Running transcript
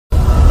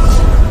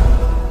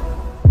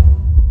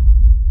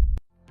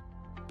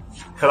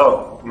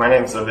Hello, my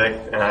name is Oleg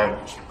and I'm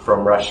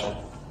from Russia.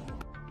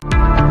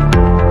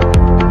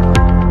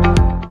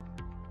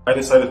 I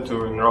decided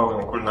to enroll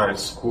in culinary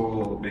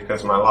school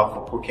because my love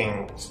for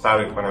cooking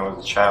started when I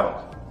was a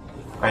child.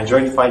 I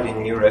enjoyed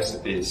finding new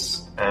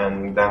recipes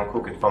and then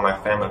cook it for my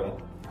family.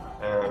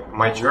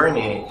 My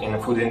journey in the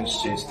food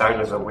industry started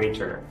as a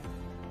waiter,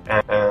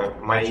 and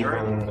I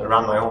even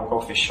ran my own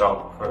coffee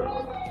shop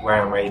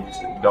where I made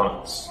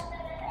donuts.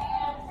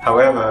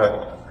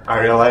 However, I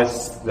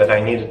realized that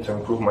I needed to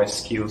improve my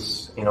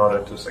skills in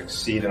order to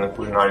succeed in the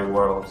culinary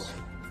world,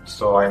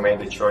 so I made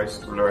the choice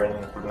to learn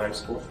in culinary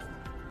school.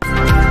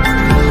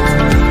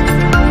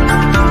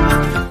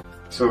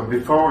 So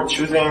before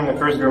choosing the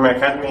First Gourmet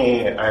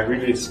Academy, I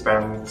really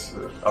spent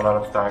a lot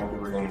of time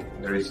doing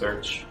the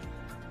research,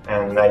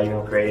 and I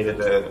even created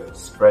a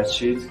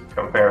spreadsheet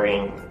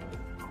comparing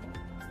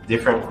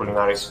different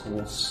culinary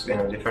schools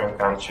in different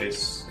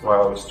countries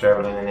while I was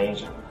traveling in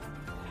Asia.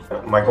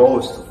 My goal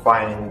was to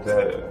find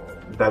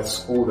that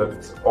school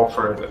that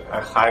offered a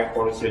high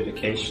quality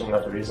education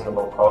at a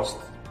reasonable cost.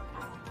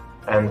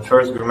 And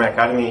First Gourmet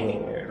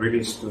Academy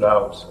really stood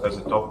out as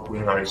a top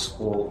culinary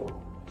school,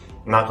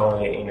 not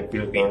only in the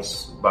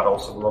Philippines, but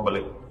also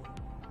globally.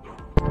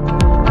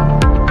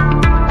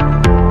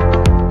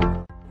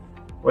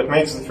 What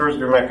makes the First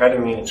Gourmet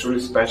Academy truly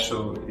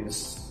special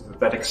is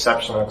that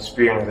exceptional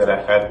experience that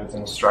I had with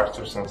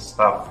instructors and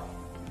staff.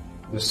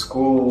 The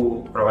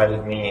school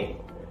provided me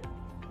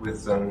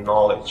with the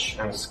knowledge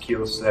and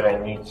skills that I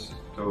need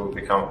to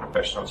become a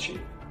professional chef.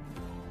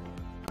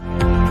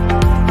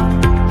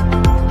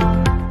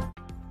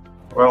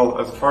 Well,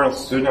 as a foreign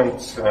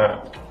student,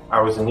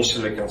 I was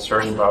initially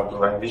concerned about the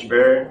language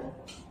barrier.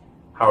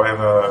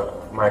 However,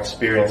 my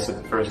experience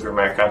at the First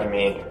Gourmet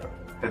Academy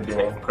had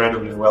been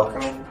incredibly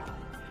welcoming,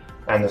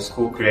 and the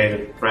school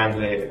created a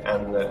friendly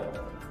and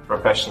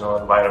professional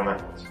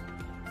environment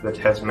that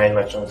has made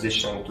my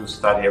transition to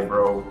study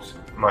abroad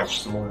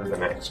much smoother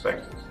than I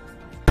expected.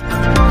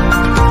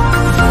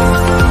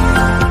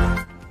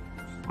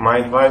 My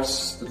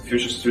advice to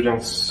future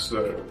students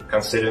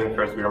considering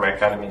First Gourmet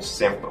Academy is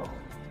simple.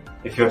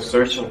 If you're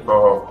searching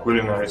for a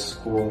culinary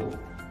school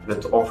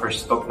that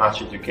offers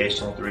top-notch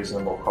education at a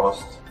reasonable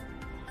cost,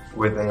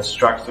 with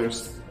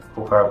instructors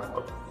who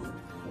have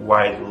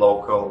wide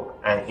local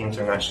and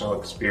international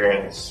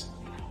experience,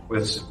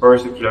 with a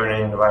supportive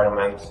learning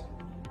environment,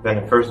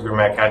 then the First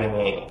Gourmet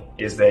Academy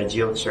is the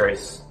ideal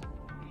choice.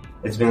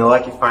 It's been a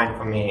lucky find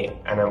for me,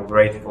 and I'm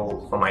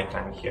grateful for my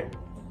time here.